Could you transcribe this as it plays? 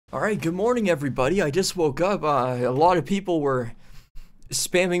Alright, good morning everybody. I just woke up. A lot of people were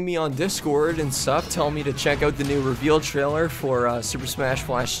spamming me on Discord and stuff, telling me to check out the new reveal trailer for Super Smash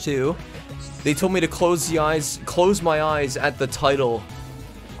Flash 2. They told me to close my eyes at the title,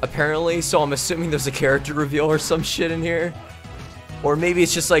 apparently, so I'm assuming there's a character reveal or some shit in here. Or maybe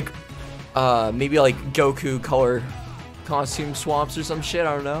it's just like, maybe like Goku color costume swaps or some shit,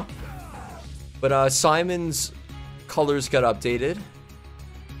 I don't know. But Simon's colors got updated.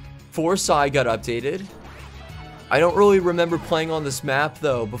 Forsyth got updated. I don't really remember playing on this map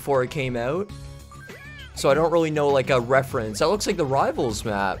though before it came out, so I don't really know like a reference. That looks like the Rivals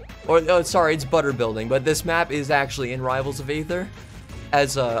map, or oh, sorry, it's Butter Building, but this map is actually in Rivals of Aether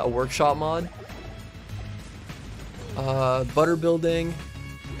as a workshop mod. Butter Building,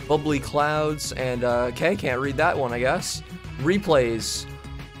 Bubbly Clouds, and okay, can't read that one, I guess. Replays,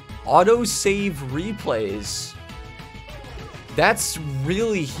 auto save replays. That's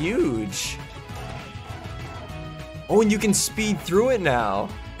really huge. Oh, and you can speed through it now.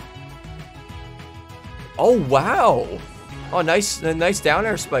 Oh, wow. Oh, nice down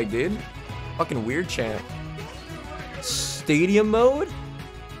air spike, dude. Fucking weird champ. Stadium mode?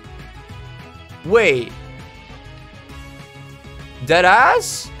 Wait. Dead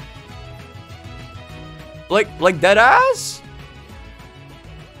ass? Like dead ass?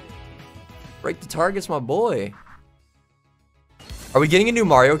 Break the target's my boy. Are we getting a new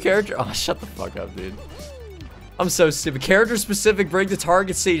Mario character? Oh, shut the fuck up, dude. I'm so stupid. Character-specific break the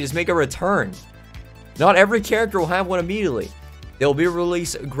target stages make a return. Not every character will have one immediately. They will be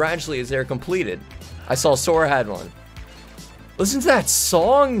released gradually as they are completed. I saw Sora had one. Listen to that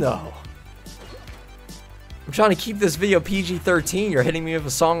song, though. I'm trying to keep this video PG-13. You're hitting me with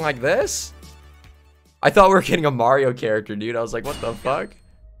a song like this? I thought we were getting a Mario character, dude. I was like, what the fuck?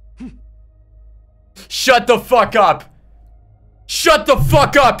 Shut the fuck up! Shut the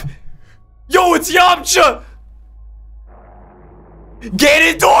fuck up! Yo, it's Yamcha!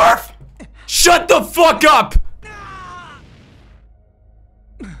 Ganondorf! Shut the fuck up!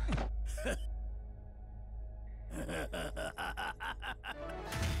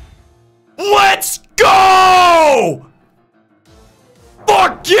 Let's go!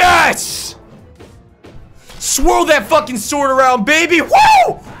 Fuck yes! Swirl that fucking sword around, baby!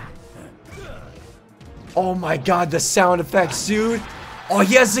 Woo! Oh my god, the sound effects, dude. Oh,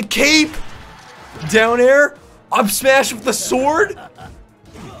 he has a cape. Down air. I'm smashed with the sword.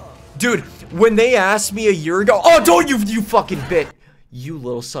 Dude, when they asked me a year ago, oh, don't you fucking bit. You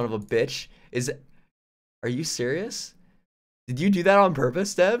little son of a bitch. Are you serious? Did you do that on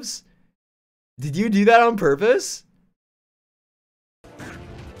purpose, Devs? Did you do that on purpose?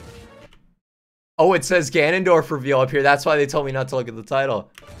 Oh, it says Ganondorf reveal up here. That's why they told me not to look at the title.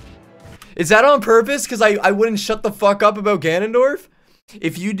 Is that on purpose? Because I wouldn't shut the fuck up about Ganondorf?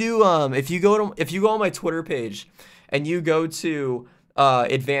 If you do, if you go on my Twitter page and you go to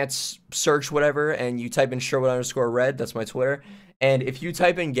advanced search whatever and you type in Sherwood_red, that's my Twitter. And if you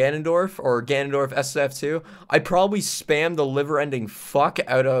type in Ganondorf or Ganondorf SF2, I probably spam the liver-ending fuck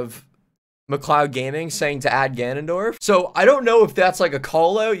out of McLeod Gaming saying to add Ganondorf. So I don't know if that's like a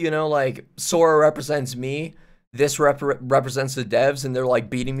call out, you know, like Sora represents me. This represents the devs, and they're like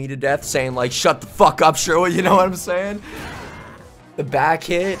beating me to death, saying like, "Shut the fuck up, Sherwood." You know what I'm saying? The back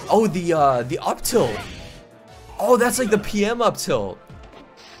hit. Oh, the up tilt. Oh, that's like the PM up tilt.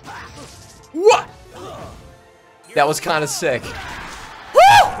 What? That was kind of sick.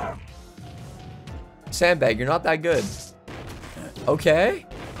 Woo! Sandbag, you're not that good. Okay.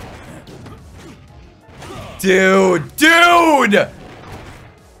 Dude.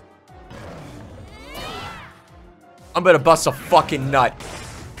 I'm gonna bust a fucking nut.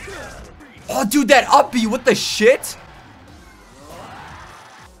 Oh, dude, that up B, what the shit?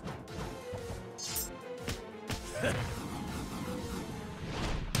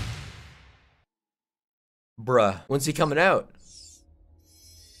 Bruh, when's he coming out?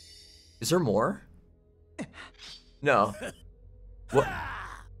 Is there more? No. What?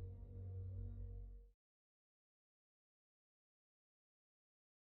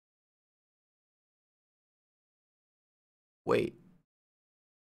 Wait.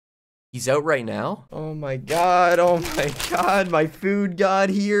 He's out right now? Oh my god, my food got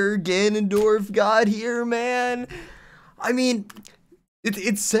here, Ganondorf got here, man. I mean,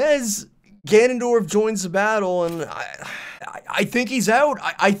 it says Ganondorf joins the battle, and I think he's out.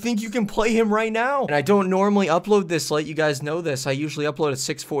 I think you can play him right now. And I don't normally upload this late, you guys know this. I usually upload at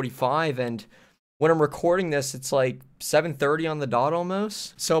 6:45, and when I'm recording this, it's like 7:30 on the dot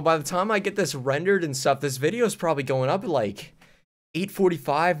almost. So by the time I get this rendered and stuff, this video is probably going up at like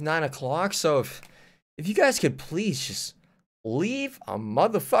 8:45, 9 o'clock. So if you guys could please just leave a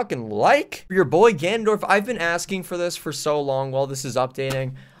motherfucking like. For your boy Ganondorf, I've been asking for this for so long while this is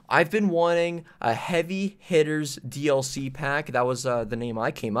updating. I've been wanting a Heavy Hitters DLC pack. That was the name I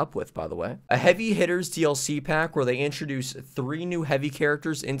came up with, by the way. A Heavy Hitters DLC pack where they introduce 3 new heavy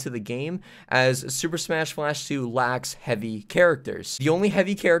characters into the game, as Super Smash Bros. 2 lacks heavy characters. The only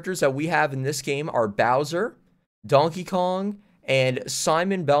heavy characters that we have in this game are Bowser, Donkey Kong, and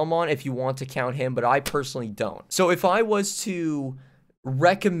Simon Belmont, if you want to count him, but I personally don't. So if I was to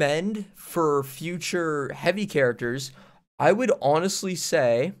recommend for future heavy characters, I would honestly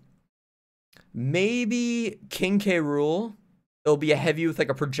say maybe King K. Rool. It'll be a heavy with like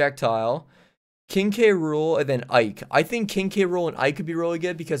a projectile. King K. Rool and then Ike. I think King K. Rool and Ike could be really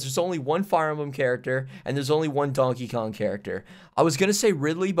good because there's only one Fire Emblem character and there's only one Donkey Kong character. I was going to say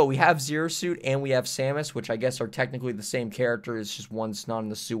Ridley, but we have Zero Suit and we have Samus, which I guess are technically the same character. It's just one's not in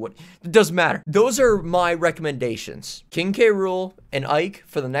the suit. It doesn't matter. Those are my recommendations. King K. Rool and Ike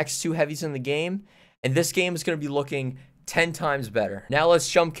for the next 2 heavies in the game. And this game is going to be looking 10 times better. Now let's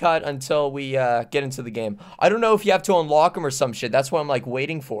jump cut until we get into the game. I don't know if you have to unlock them or some shit. That's what I'm like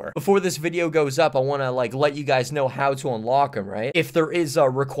waiting for. Before this video goes up, I want to like let you guys know how to unlock them, right? If there is a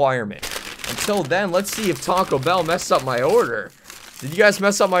requirement. Until then, let's see if Taco Bell messed up my order. Did you guys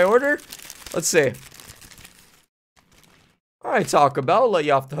mess up my order? Let's see. All right, Taco Bell, I'll let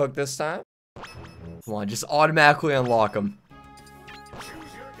you off the hook this time. Come on, just automatically unlock them.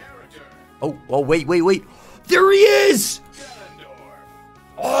 Oh, wait. There he is!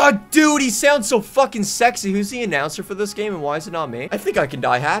 Oh, dude, he sounds so fucking sexy. Who's the announcer for this game and why is it not me? I think I can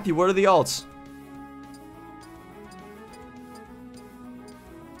die happy. What are the alts?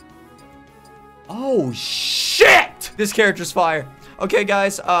 Oh, shit! This character's fire. Okay,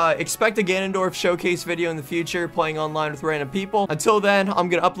 guys, expect a Ganondorf showcase video in the future, playing online with random people. Until then, I'm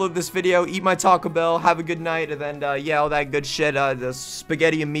gonna upload this video, eat my Taco Bell, have a good night, and then, yeah, all that good shit, the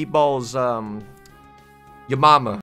spaghetti and meatballs, your mama.